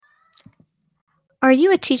Are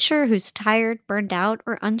you a teacher who's tired, burned out,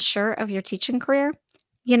 or unsure of your teaching career?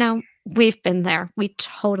 We've been there. We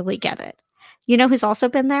totally get it. You know who's also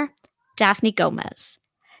been there? Daphne Gomez.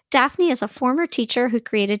 Daphne is a former teacher who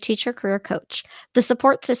created Teacher Career Coach, the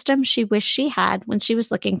support system she wished she had when she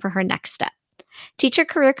was looking for her next step. Teacher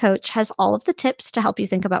Career Coach has all of the tips to help you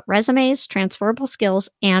think about resumes, transferable skills,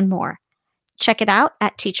 and more. Check it out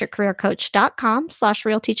at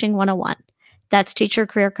teachercareercoach.com/realteaching101. That's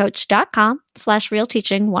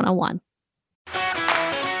teachercareercoach.com/realteaching101.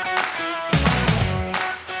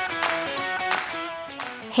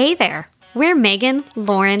 Hey there, we're Megan,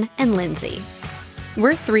 Lauren, and Lindsay.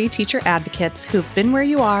 We're 3 teacher advocates who've been where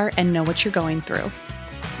you are and know what you're going through.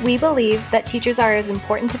 We believe that teachers are as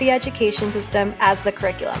important to the education system as the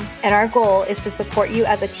curriculum, and our goal is to support you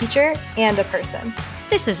as a teacher and a person.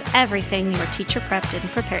 This is everything your teacher prep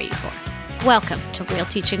didn't prepare you for. Welcome to Real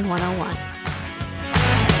Teaching 101.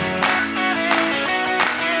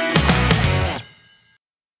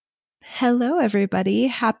 Hello, everybody.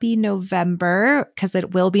 Happy November, because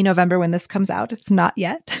it will be November when this comes out. It's not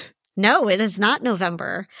yet. No, it is not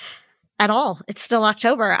November at all. It's still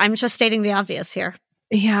October. I'm just stating the obvious here.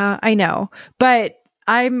 Yeah, I know. But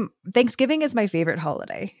Thanksgiving is my favorite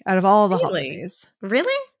holiday out of all the holidays.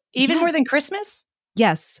 Really? Even more than Christmas?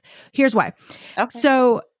 Yes. Here's why. Okay.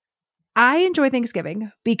 So I enjoy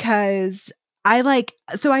Thanksgiving because I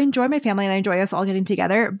enjoy my family and I enjoy us all getting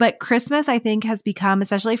together. But Christmas, I think, has become,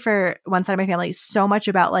 especially for one side of my family, so much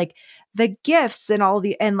about like the gifts and all of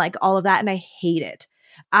that. And I hate it.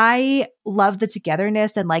 I love the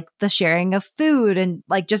togetherness and like the sharing of food and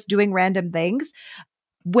like just doing random things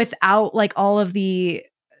without like all of the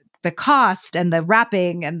cost and the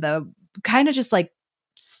wrapping and the kind of just like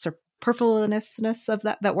superfluousness of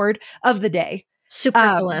that word of the day.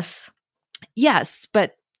 Superfluous. Yes,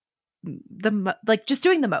 but just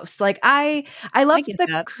doing the most. Like I love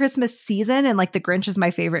the Christmas season and like The Grinch is my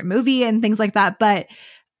favorite movie and things like that. But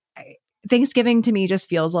Thanksgiving to me just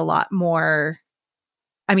feels a lot more.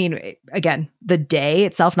 I mean, again, the day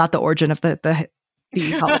itself, not the origin of the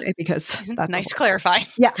holiday, because that's nice to clarify.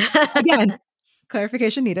 Yeah. Again,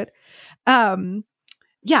 clarification needed. What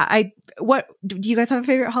do you guys have a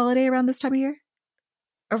favorite holiday around this time of year?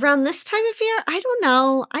 Around this time of year? I don't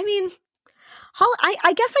know. I mean,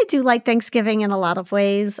 I guess I do like Thanksgiving in a lot of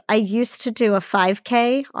ways. I used to do a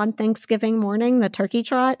 5K on Thanksgiving morning, the turkey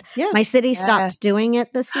trot. Yeah. My city stopped doing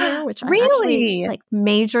it this year, which I'm actually like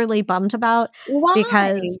majorly bummed about. Why?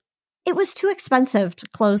 Because it was too expensive to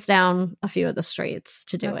close down a few of the streets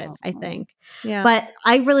to do it, I think. Yeah. But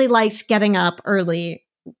I really liked getting up early,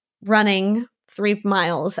 running 3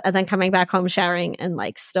 miles, and then coming back home, showering, and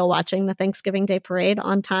like still watching the Thanksgiving Day parade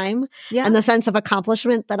on time. Yeah. And the sense of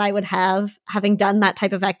accomplishment that I would have having done that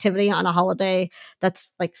type of activity on a holiday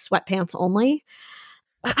that's like sweatpants only.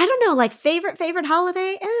 I don't know, like favorite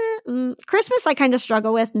holiday? Christmas I kind of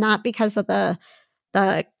struggle with, not because of the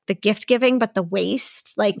gift giving, but the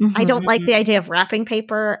waste. Like I don't like the idea of wrapping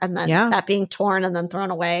paper and then that being torn and then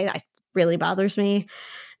thrown away. That really bothers me.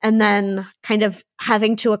 And then kind of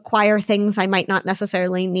having to acquire things I might not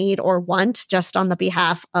necessarily need or want just on the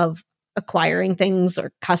behalf of acquiring things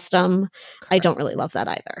or custom. Correct. I don't really love that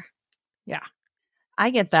either. Yeah. I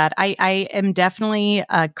get that. I am definitely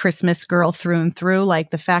a Christmas girl through and through. Like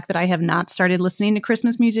the fact that I have not started listening to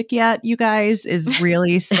Christmas music yet, you guys, is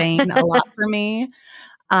really saying a lot for me.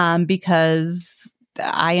 Because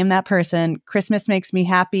I am that person. Christmas makes me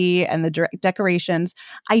happy and the decorations.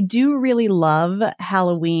 I do really love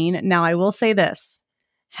Halloween. Now, I will say this.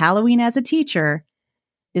 Halloween as a teacher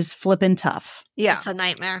is flippin' tough. Yeah. It's a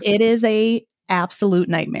nightmare. It is a absolute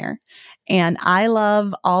nightmare. And I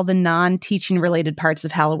love all the non-teaching related parts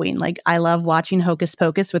of Halloween. Like I love watching Hocus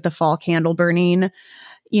Pocus with the fall candle burning,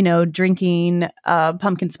 drinking a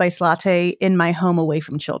pumpkin spice latte in my home away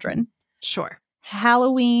from children. Sure.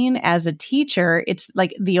 Halloween as a teacher, it's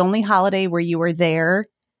like the only holiday where you are there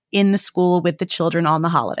in the school with the children on the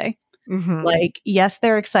holiday. Mm-hmm. Like, yes,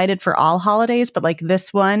 they're excited for all holidays, but like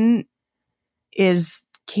this one is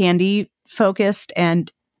candy focused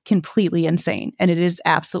and completely insane. And it is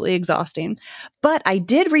absolutely exhausting. But I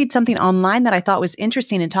did read something online that I thought was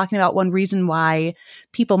interesting and talking about one reason why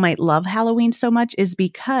people might love Halloween so much is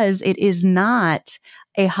because it is not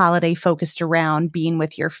a holiday focused around being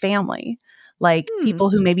with your family. Like people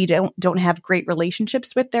who maybe don't have great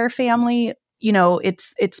relationships with their family,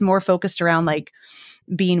 it's more focused around like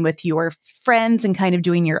being with your friends and kind of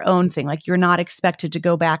doing your own thing. Like you're not expected to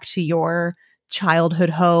go back to your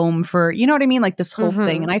childhood home for, you know what I mean? Like this whole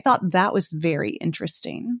thing. And I thought that was very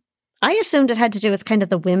interesting. I assumed it had to do with kind of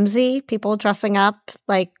the whimsy, people dressing up,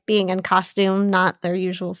 like being in costume, not their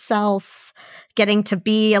usual self, getting to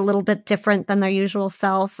be a little bit different than their usual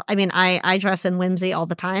self. I mean, I dress in whimsy all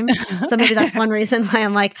the time. So maybe that's one reason why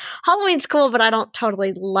I'm like, Halloween's cool, but I don't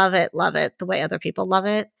totally love it the way other people love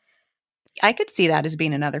it. I could see that as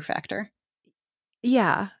being another factor.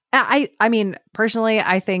 Yeah. I mean, personally,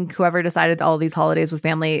 I think whoever decided all these holidays with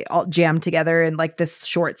family all jammed together in like this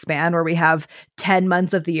short span where we have 10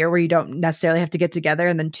 months of the year where you don't necessarily have to get together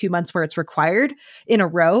and then 2 months where it's required in a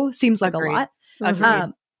row seems like Agreed. a lot.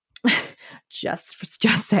 Agreed.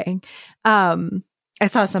 Just saying. I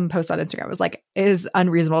saw some post on Instagram. It was like, it is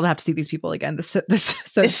unreasonable to have to see these people again this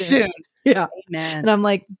so soon. Yeah. Amen. And I'm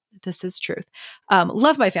like, this is truth.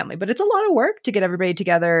 Love my family, but it's a lot of work to get everybody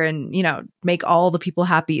together and, make all the people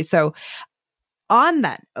happy. So on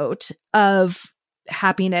that note of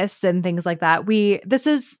happiness and things like that,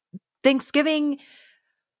 Thanksgiving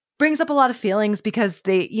brings up a lot of feelings because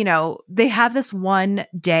they have this one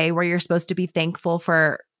day where you're supposed to be thankful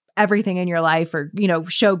for everything in your life or,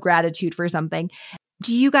 show gratitude for something.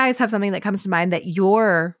 Do you guys have something that comes to mind that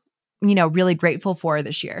you're, really grateful for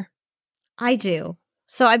this year? I do.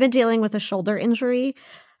 So I've been dealing with a shoulder injury.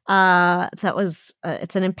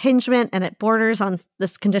 It's an impingement and it borders on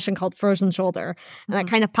this condition called frozen shoulder. And that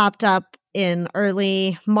kind of popped up in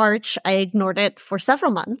early March. I ignored it for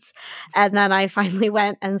several months. And then I finally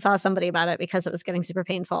went and saw somebody about it because it was getting super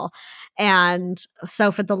painful. And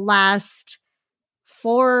so for the last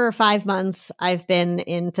 4 or 5 months, I've been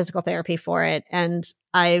in physical therapy for it. And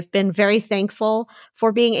I've been very thankful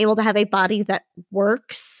for being able to have a body that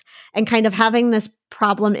works and kind of having this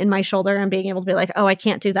problem in my shoulder and being able to be like, oh, I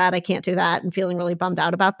can't do that, and feeling really bummed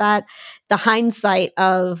out about that. The hindsight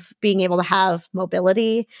of being able to have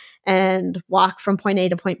mobility and walk from point A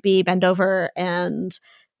to point B, bend over and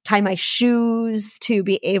tie my shoes, to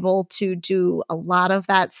be able to do a lot of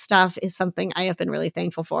that stuff is something I have been really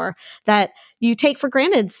thankful for, that you take for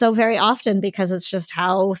granted so very often because it's just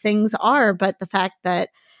how things are. But the fact that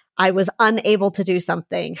I was unable to do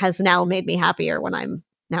something has now made me happier when I'm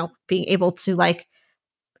now being able to like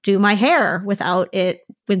do my hair without it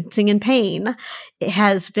wincing in pain. It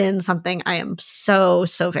has been something I am so,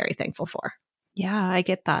 so very thankful for. Yeah, I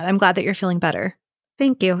get that. I'm glad that you're feeling better.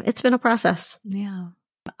 Thank you. It's been a process. Yeah.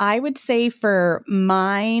 I would say for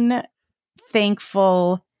mine,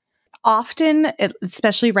 thankful often,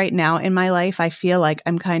 especially right now in my life, I feel like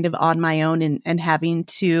I'm kind of on my own and having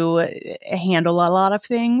to handle a lot of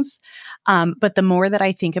things. But the more that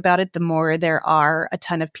I think about it, the more there are a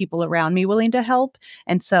ton of people around me willing to help.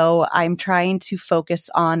 And so I'm trying to focus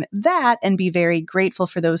on that and be very grateful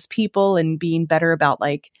for those people and being better about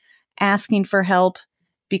like asking for help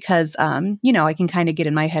because, I can kind of get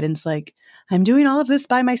in my head and it's like, I'm doing all of this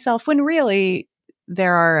by myself when really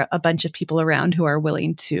there are a bunch of people around who are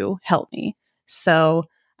willing to help me. So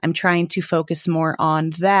I'm trying to focus more on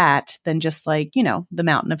that than just like, the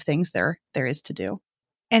mountain of things there is to do.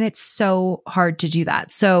 And it's so hard to do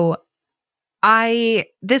that. So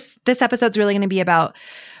this episode's really going to be about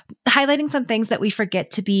highlighting some things that we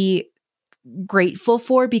forget to be grateful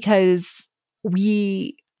for because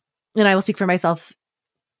and I will speak for myself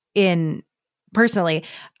personally,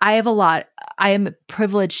 I am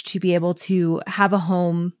privileged to be able to have a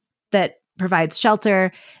home that provides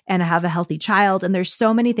shelter and have a healthy child. And there's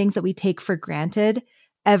so many things that we take for granted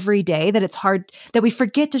every day that it's hard, that we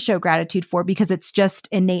forget to show gratitude for because it's just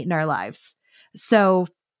innate in our lives. So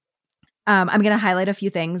I'm going to highlight a few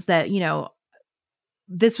things that,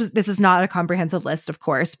 this is not a comprehensive list, of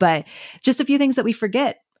course, but just a few things that we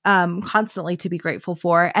forget constantly to be grateful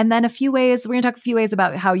for. And then we're going to talk a few ways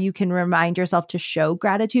about how you can remind yourself to show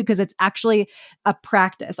gratitude because it's actually a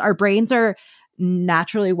practice. Our brains are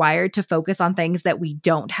naturally wired to focus on things that we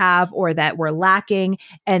don't have or that we're lacking.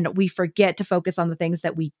 And we forget to focus on the things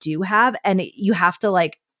that we do have. And you have to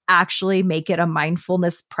like actually make it a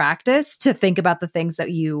mindfulness practice to think about the things that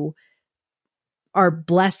you are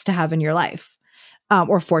blessed to have in your life,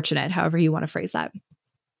 or fortunate, however you want to phrase that.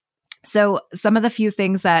 So some of the few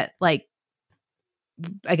things that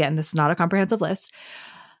again, this is not a comprehensive list,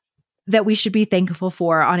 that we should be thankful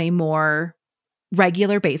for on a more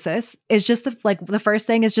regular basis is just the first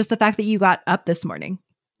thing is just the fact that you got up this morning.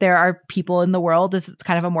 There are people in the world, it's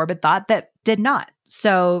kind of a morbid thought, that did not.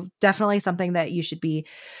 So definitely something that you should be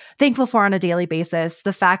thankful for on a daily basis.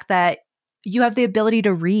 The fact that you have the ability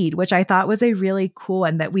to read, which I thought was a really cool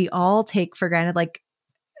one that we all take for granted.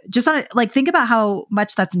 Think about how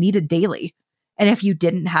much that's needed daily. And if you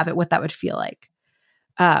didn't have it, what that would feel like.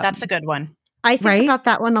 That's a good one. I think about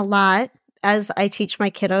that one a lot as I teach my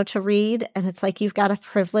kiddo to read. And it's like, you've got a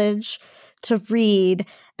privilege to read,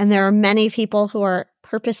 and there are many people who are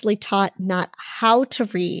purposely taught not how to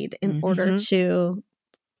read in order to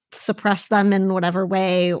suppress them in whatever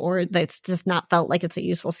way, or that's just not felt like it's a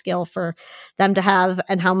useful skill for them to have,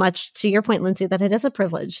 and how much, to your point, Lindsay, that it is a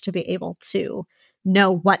privilege to be able to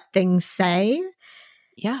know what things say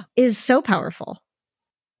is so powerful.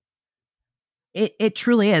 It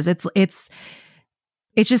truly is. It's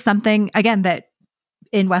just something, again, that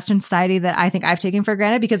in Western society that I think I've taken for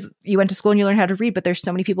granted, because you went to school and you learned how to read, but there's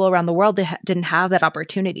so many people around the world that didn't have that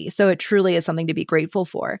opportunity. So it truly is something to be grateful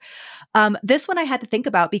for. This one I had to think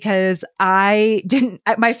about because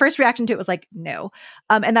my first reaction to it was like, no.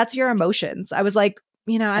 And that's your emotions. I was like,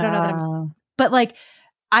 I don't know but like,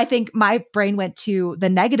 I think my brain went to the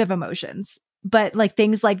negative emotions, but like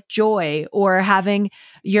things like joy or having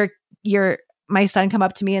my son come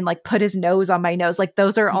up to me and like put his nose on my nose. Like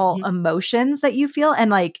those are all emotions that you feel. And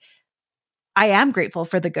like, I am grateful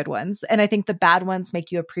for the good ones. And I think the bad ones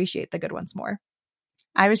make you appreciate the good ones more.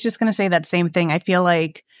 I was just going to say that same thing. I feel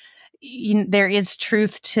like there is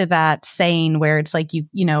truth to that saying where it's like,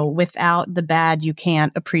 without the bad, you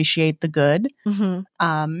can't appreciate the good.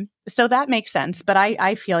 So that makes sense. But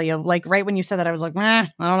I feel you. Like right when you said that, I was like, I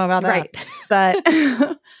don't know about that.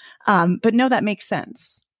 Right. But no, that makes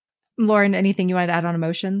sense. Lauren, anything you wanted to add on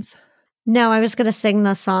emotions? No, I was going to sing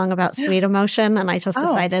the song about sweet emotion, and I just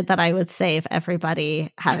decided that I would save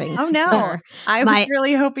everybody having to hear I was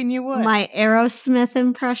really hoping you would. My Aerosmith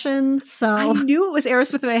impression. So I knew it was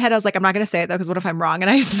Aerosmith in my head. I was like, I'm not going to say it though, because what if I'm wrong? And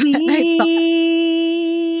I thought,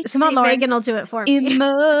 come on, Lauren. Megan will do it for me.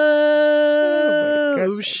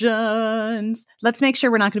 Emotions. Let's make sure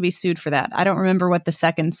we're not going to be sued for that. I don't remember what the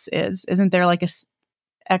seconds is. Isn't there like a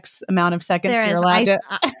X amount of seconds you're allowed to?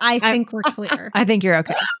 I think we're clear. I think you're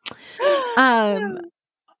okay.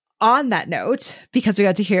 On that note, because we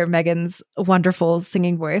got to hear Megan's wonderful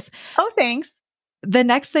singing voice. Oh, thanks. The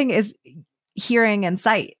next thing is hearing and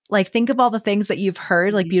sight. Like think of all the things that you've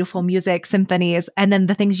heard, like beautiful music, symphonies, and then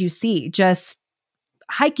the things you see, just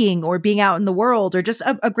hiking or being out in the world or just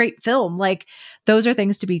a great film. Like those are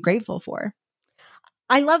things to be grateful for.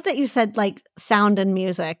 I love that you said like sound and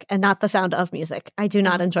music and not the sound of music. I do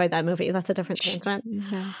not enjoy that movie. That's a different tangent.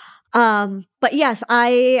 But yes,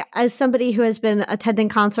 I, as somebody who has been attending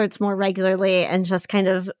concerts more regularly and just kind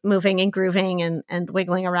of moving and grooving and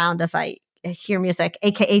wiggling around as I hear music,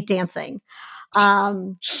 aka dancing,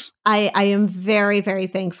 I am very, very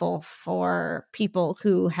thankful for people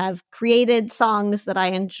who have created songs that I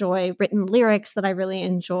enjoy, written lyrics that I really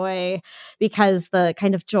enjoy, because the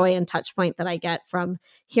kind of joy and touch point that I get from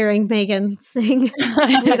hearing Megan sing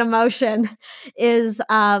Sweet Emotion is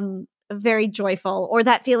very joyful. Or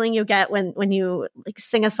that feeling you get when you like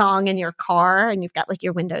sing a song in your car and you've got like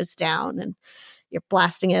your windows down and you're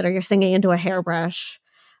blasting it, or you're singing into a hairbrush.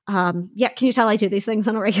 Can you tell I do these things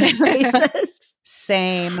on a regular basis?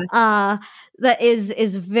 Same. That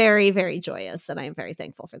is very, very joyous, and I am very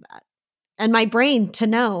thankful for that. And my brain to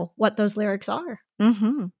know what those lyrics are.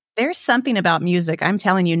 There's something about music. I'm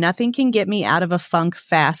telling you, nothing can get me out of a funk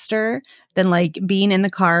faster than like being in the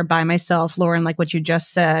car by myself, Lauren, like what you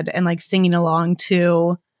just said, and like singing along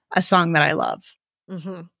to a song that I love.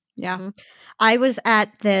 I was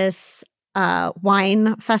at this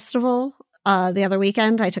wine festival the other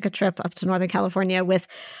weekend. I took a trip up to Northern California with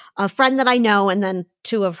a friend that I know, and then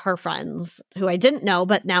two of her friends who I didn't know,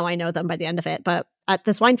 but now I know them by the end of it. But at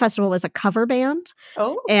this wine festival was a cover band.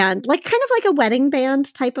 And like kind of like a wedding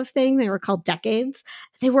band type of thing. They were called Decades.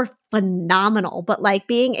 They were phenomenal, but like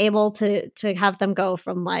being able to have them go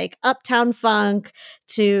from like Uptown Funk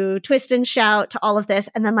to Twist and Shout to all of this,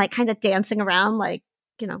 and then like kind of dancing around, like,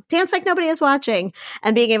 dance like nobody is watching,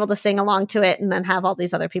 and being able to sing along to it and then have all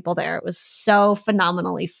these other people there. It was so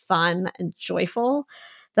phenomenally fun and joyful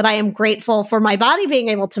that I am grateful for my body being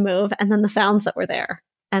able to move, and then the sounds that were there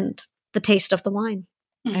and the taste of the wine.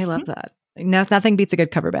 I love that. No, nothing beats a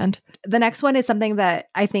good cover band. The next one is something that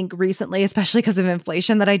I think recently, especially because of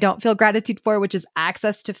inflation, that I don't feel gratitude for, which is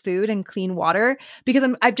access to food and clean water. Because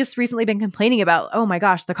I've just recently been complaining about, oh my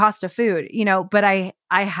gosh, the cost of food, but I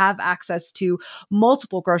have access to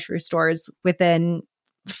multiple grocery stores within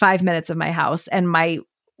 5 minutes of my house, and my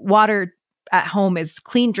water at home is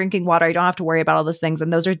clean drinking water. I don't have to worry about all those things.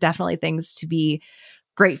 And those are definitely things to be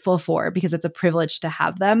grateful for, because it's a privilege to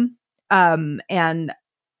have them. And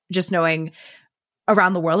just knowing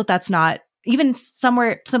around the world that's not, even some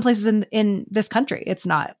places in this country, it's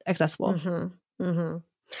not accessible.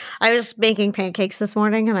 I was making pancakes this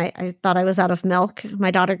morning, and I thought I was out of milk.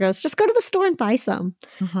 My daughter goes, just go to the store and buy some.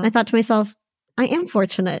 And I thought to myself, I am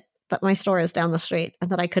fortunate that my store is down the street and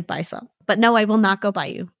that I could buy some. But no, I will not go buy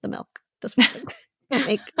you the milk this morning. to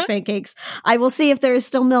make pancakes. I will see if there is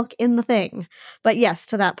still milk in the thing. But yes,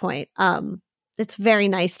 to that point, it's very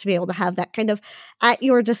nice to be able to have that kind of at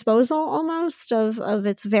your disposal almost of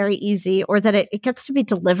it's very easy, or that it gets to be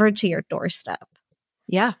delivered to your doorstep.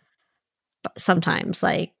 Yeah. Sometimes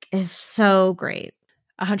like is so great.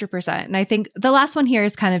 100%. And I think the last one here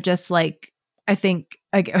is kind of just like, I think,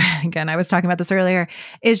 again, I was talking about this earlier,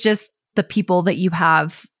 is just the people that you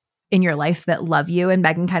have in your life that love you. And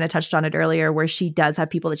Megan kind of touched on it earlier, where she does have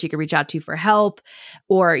people that she can reach out to for help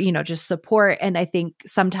or, just support. And I think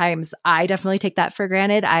sometimes I definitely take that for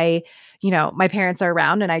granted. My parents are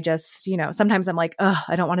around and I just, sometimes I'm like, oh,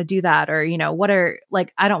 I don't want to do that. Or,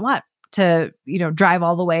 I don't want to, drive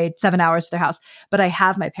all the way 7 hours to their house, but I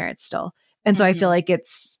have my parents still. And so I feel like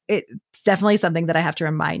it's definitely something that I have to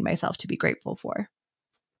remind myself to be grateful for.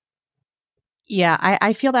 Yeah,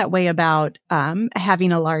 I feel that way about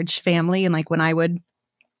having a large family. And like when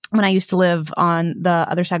I used to live on the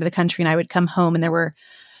other side of the country and I would come home and there were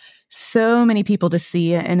so many people to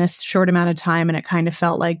see in a short amount of time, and it kind of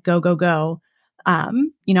felt like go, go, go.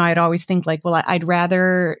 I'd always think like, well, I'd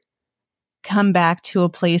rather come back to a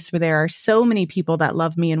place where there are so many people that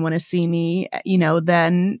love me and want to see me,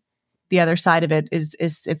 than the other side of it is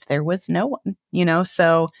if there was no one,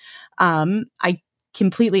 So I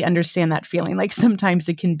completely understand that feeling. Like sometimes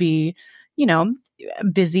it can be,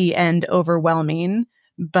 busy and overwhelming.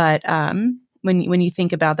 But when you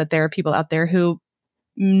think about that, there are people out there who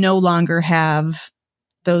no longer have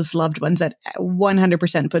those loved ones, that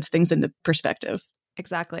 100% puts things into perspective.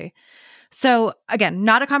 Exactly. So again,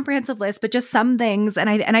 not a comprehensive list, but just some things. And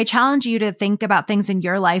I challenge you to think about things in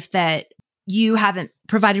your life that you haven't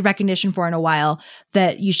provided recognition for in a while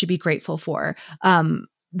that you should be grateful for.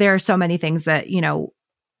 There are so many things that,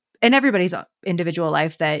 in everybody's individual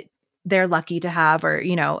life that they're lucky to have, or,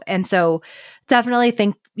 and so definitely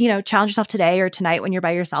think, challenge yourself today or tonight when you're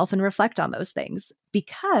by yourself and reflect on those things,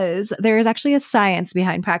 because there is actually a science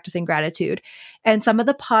behind practicing gratitude and some of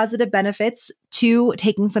the positive benefits to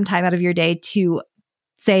taking some time out of your day to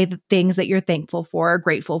say the things that you're thankful for or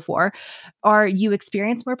grateful for are you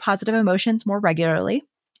experience more positive emotions more regularly.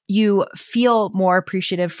 You feel more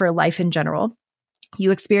appreciative for life in general.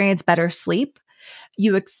 You experience better sleep.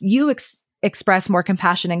 You express more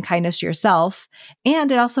compassion and kindness to yourself.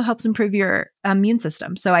 And it also helps improve your immune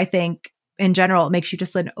system. So I think in general, it makes you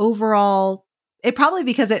just an overall, it probably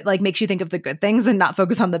because it like makes you think of the good things and not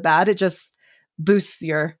focus on the bad. It just boosts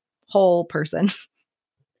your whole person.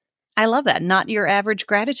 I love that. Not your average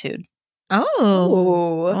gratitude.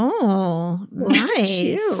 Oh,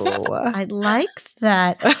 nice. I like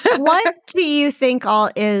that. What do you think all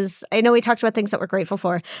is, I know we talked about things that we're grateful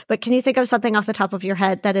for, but can you think of something off the top of your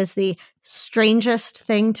head that is the strangest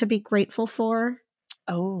thing to be grateful for?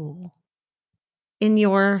 Oh. In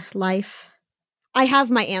your life? I have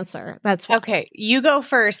my answer. That's why. Okay. You go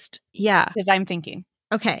first. Yeah. Because I'm thinking.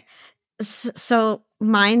 Okay. So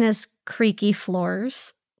mine is creaky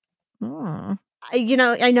floors.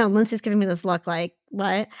 I know Lindsay's giving me this look like,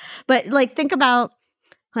 what? But like, think about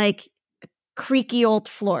like creaky old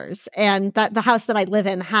floors, and that the house that I live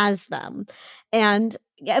in has them. And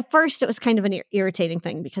at first it was kind of an irritating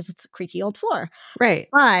thing because it's a creaky old floor. Right.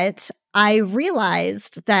 But I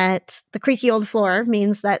realized that the creaky old floor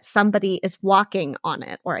means that somebody is walking on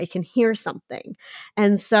it, or I can hear something.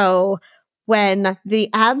 And so when the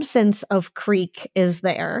absence of creak is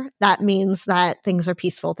there, that means that things are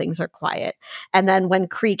peaceful, things are quiet. And then when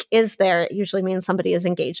creak is there, it usually means somebody is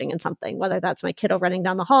engaging in something, whether that's my kiddo running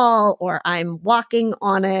down the hall, or I'm walking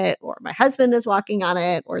on it, or my husband is walking on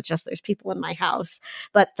it, or it's just there's people in my house.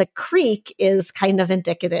 But the creak is kind of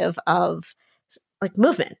indicative of like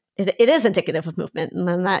movement. It is indicative of movement. And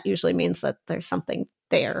then that usually means that there's something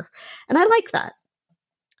there. And I like that.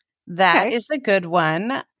 That is a good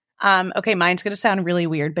one. Okay, mine's going to sound really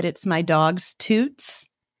weird, but it's my dog's toots.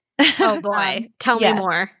 Oh boy. Tell me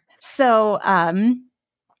more. So,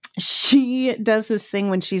 she does this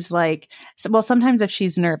thing when she's like, well, sometimes if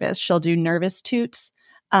she's nervous, she'll do nervous toots.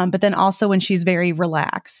 But then also when she's very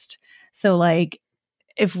relaxed. So like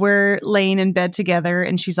if we're laying in bed together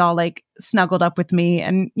and she's all like snuggled up with me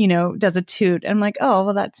and, does a toot, I'm like, oh,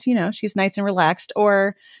 well, that's, she's nice and relaxed.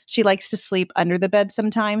 Or she likes to sleep under the bed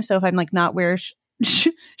sometimes. So if I'm like not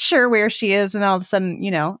sure where she is, and all of a sudden,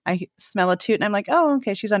 I smell a toot and I'm like, oh,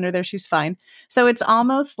 okay, she's under there. She's fine. So it's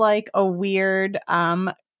almost like a weird,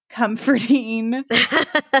 comforting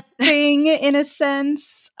thing in a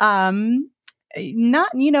sense. Not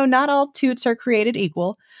all toots are created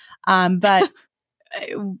equal. But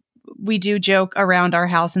we do joke around our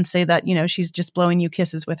house and say that, she's just blowing you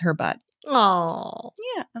kisses with her butt. Oh,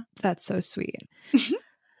 yeah. That's so sweet.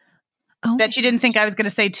 Oh, Bet you didn't think I was going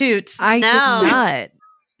to say toots. I did not.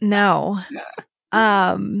 No.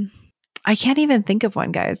 I can't even think of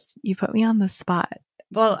one, guys. You put me on the spot.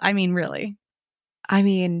 Well, I mean, really. I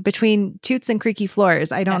mean, between toots and creaky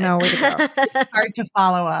floors, I don't know where to go. Hard to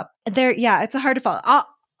follow up. Yeah, it's hard to follow.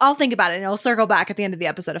 I'll think about it and I'll circle back at the end of the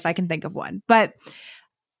episode if I can think of one. But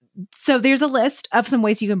so there's a list of some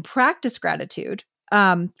ways you can practice gratitude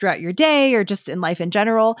throughout your day or just in life in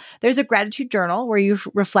general. There's a gratitude journal where you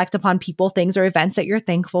reflect upon people, things, or events that you're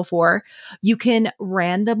thankful for. You can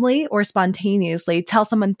randomly or spontaneously tell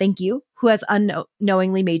someone thank you who has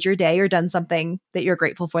unknowingly made your day or done something that you're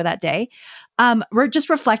grateful for that day. We're just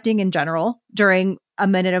reflecting in general during a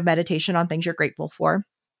minute of meditation on things you're grateful for.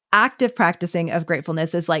 Active practicing of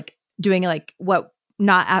gratefulness is like doing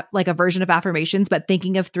not like a version of affirmations, but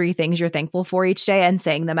thinking of 3 things you're thankful for each day and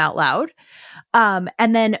saying them out loud. And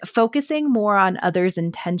then focusing more on others'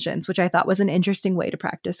 intentions, which I thought was an interesting way to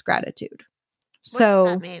practice gratitude. What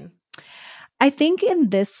does that mean? I think in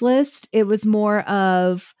this list, it was more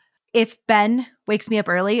of, if Ben wakes me up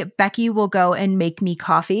early, Becky will go and make me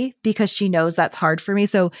coffee because she knows that's hard for me.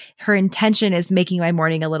 So her intention is making my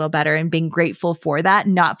morning a little better and being grateful for that,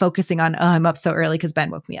 not focusing on, oh, I'm up so early because Ben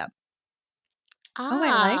woke me up. Oh,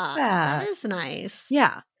 I like that. That is nice.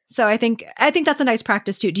 Yeah. So I think that's a nice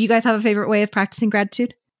practice too. Do you guys have a favorite way of practicing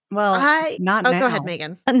gratitude? Well, not now. Go ahead,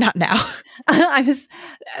 Megan. Not now.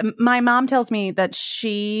 My mom tells me that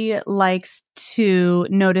she likes to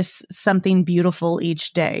notice something beautiful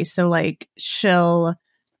each day. So like she'll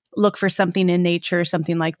look for something in nature,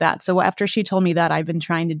 something like that. So after she told me that, I've been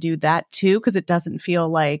trying to do that too, because it doesn't feel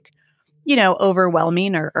like,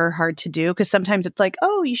 overwhelming or hard to do. Because sometimes it's like,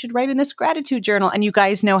 oh, you should write in this gratitude journal. And you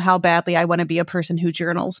guys know how badly I want to be a person who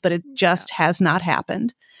journals, but it just has not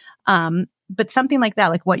happened. But something like that,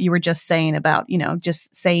 like what you were just saying about,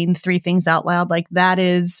 just saying 3 things out loud, like that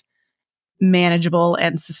is manageable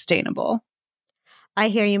and sustainable. I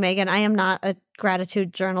hear you, Megan. I am not a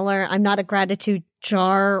gratitude journaler. I'm not a gratitude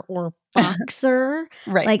jar or boxer.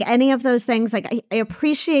 Right. Like any of those things. Like I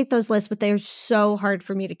appreciate those lists, but they're so hard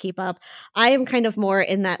for me to keep up. I am kind of more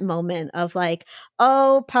in that moment of like,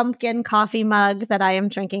 oh, pumpkin coffee mug that I am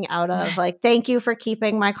drinking out of. Like, thank you for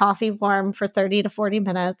keeping my coffee warm for 30 to 40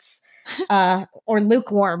 minutes. Or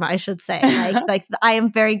lukewarm, I should say. Like I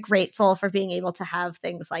am very grateful for being able to have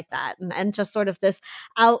things like that, and just sort of this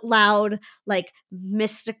out loud, like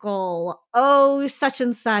mystical, oh, such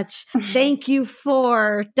and such, thank you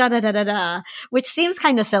for da da da da da, which seems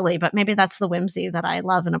kind of silly, but maybe that's the whimsy that I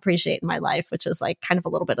love and appreciate in my life, which is like kind of a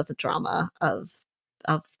little bit of the drama of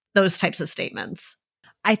those types of statements.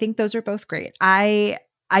 I think those are both great.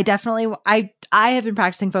 I definitely, I have been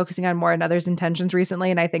practicing focusing on more on others' intentions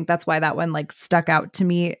recently. And I think that's why that one like stuck out to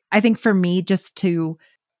me. I think for me, just to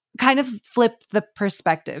kind of flip the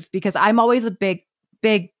perspective, because I'm always a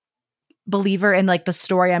big believer in like the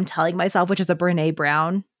story I'm telling myself, which is a Brene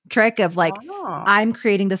Brown trick of like, I'm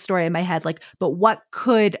creating the story in my head, like, but what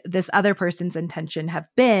could this other person's intention have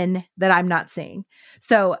been that I'm not seeing?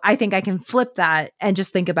 So I think I can flip that and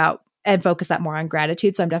just think about and focus that more on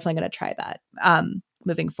gratitude. So I'm definitely going to try that.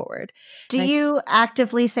 Moving forward. Do you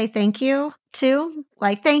actively say thank you too?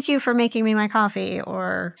 Like, thank you for making me my coffee,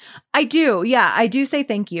 or? I do. Yeah, I do say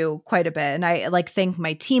thank you quite a bit. And I like thank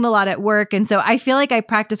my team a lot at work. And so I feel like I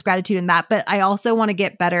practice gratitude in that, but I also want to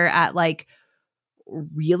get better at like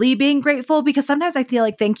really being grateful, because sometimes I feel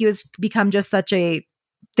like thank you has become just such a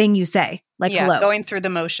thing you say, like, hello. Going through the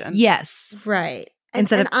motion. Yes. Right.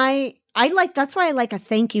 And I like, that's why I like a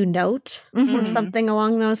thank you note or something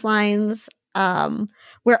along those lines.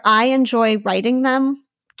 Where I enjoy writing them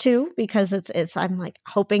too, because it's I'm like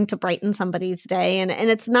hoping to brighten somebody's day, and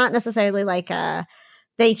it's not necessarily like a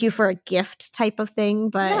thank you for a gift type of thing,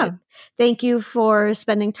 but thank you for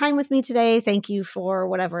spending time with me today, thank you for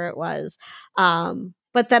whatever it was.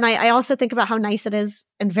 But then I also think about how nice it is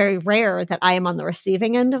and very rare that I am on the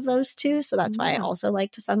receiving end of those two. So that's why I also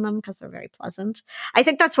like to send them, because they're very pleasant. I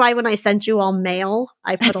think that's why when I sent you all mail,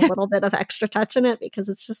 I put a little bit of extra touch in it, because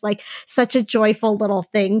it's just like such a joyful little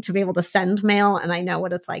thing to be able to send mail. And I know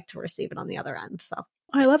what it's like to receive it on the other end. So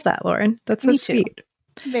I love that, Lauren. That's so sweet.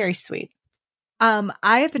 Very sweet.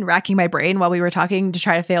 I have been racking my brain while we were talking to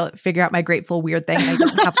try to figure out my grateful weird thing. And I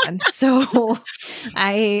don't have one. So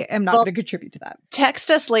I am not going to contribute to that. Text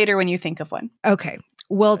us later when you think of one. Okay.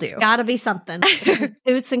 Will do. It's got to be something.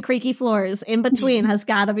 Boots and creaky floors in between has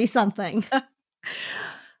got to be something.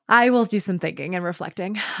 I will do some thinking and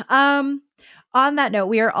reflecting. On that note,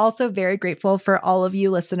 we are also very grateful for all of you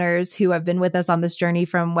listeners who have been with us on this journey,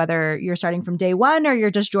 from whether you're starting from day one or you're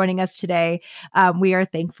just joining us today. We are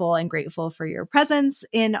thankful and grateful for your presence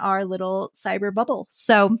in our little cyber bubble.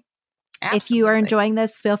 So If you are enjoying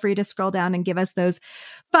this, feel free to scroll down and give us those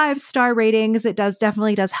 5-star ratings. It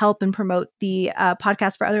definitely does help and promote the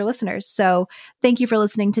podcast for other listeners. So thank you for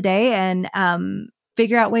listening today, and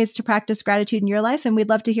figure out ways to practice gratitude in your life. And we'd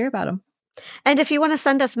love to hear about them. And if you want to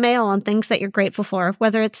send us mail on things that you're grateful for,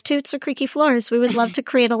 whether it's toots or creaky floors, we would love to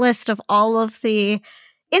create a list of all of the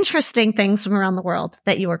interesting things from around the world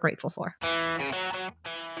that you are grateful for.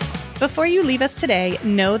 Before you leave us today,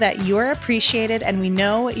 know that you're appreciated and we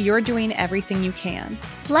know you're doing everything you can.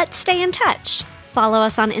 Let's stay in touch. Follow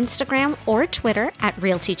us on Instagram or Twitter at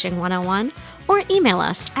RealTeaching101 or email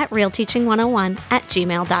us at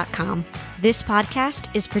realteaching101@gmail.com. This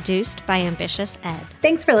podcast is produced by Ambitious Ed.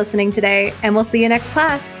 Thanks for listening today, and we'll see you next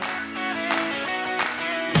class.